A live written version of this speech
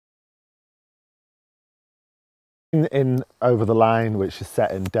In Over the Line, which is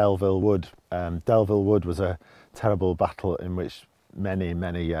set in Delville Wood. Delville Wood was a terrible battle in which many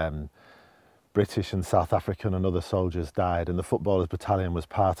British and South African and other soldiers died, and the Footballers Battalion was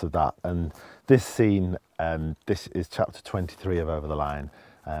part of that. And this scene, this is chapter 23 of Over the Line,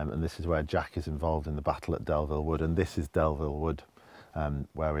 and this is where Jack is involved in the battle at Delville Wood, and this is Delville Wood,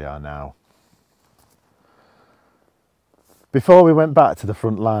 where we are now. Before we went back to the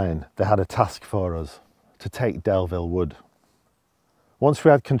front line, they had a task for us: to take Delville Wood. Once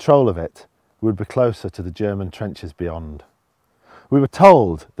we had control of it, we would be closer to the German trenches beyond. We were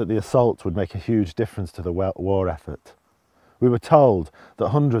told that the assault would make a huge difference to the war effort. We were told that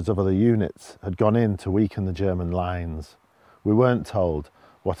hundreds of other units had gone in to weaken the German lines. We weren't told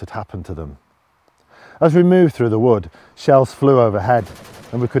what had happened to them. As we moved through the wood, shells flew overhead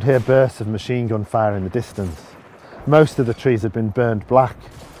and we could hear bursts of machine gun fire in the distance. Most of the trees had been burned black.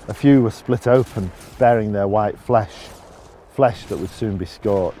 A few were split open, bearing their white flesh that would soon be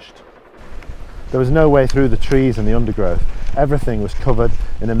scorched. There was no way through the trees and the undergrowth. Everything was covered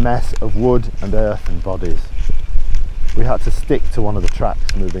in a mess of wood and earth and bodies. We had to stick to one of the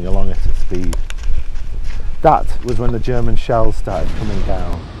tracks, moving along it at speed. That was when the German shells started coming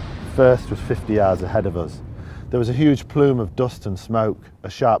down. The first was 50 yards ahead of us. There was a huge plume of dust and smoke, a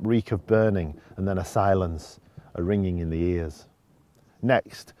sharp reek of burning, and then a silence, a ringing in the ears.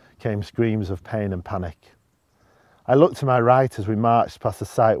 Next came screams of pain and panic. I looked to my right as we marched past the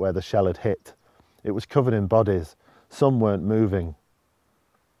site where the shell had hit. It was covered in bodies. Some weren't moving.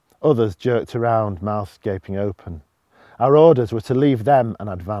 Others jerked around, mouths gaping open. Our orders were to leave them and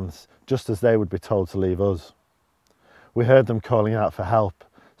advance, just as they would be told to leave us. We heard them calling out for help,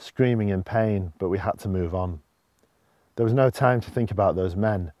 screaming in pain, but we had to move on. There was no time to think about those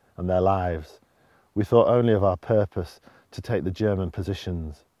men and their lives. We thought only of our purpose, to take the German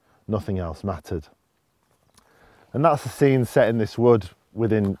positions. Nothing else mattered. And that's the scene set in this wood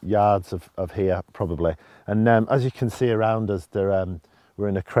within yards of here, probably. And as you can see around us, we're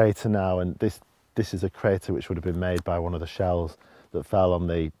in a crater now, and this is a crater which would have been made by one of the shells that fell on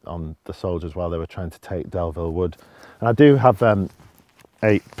the soldiers while they were trying to take Delville Wood. And I do have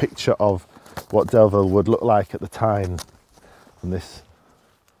a picture of what Delville Wood looked like at the time, and this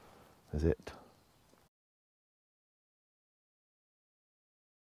is it.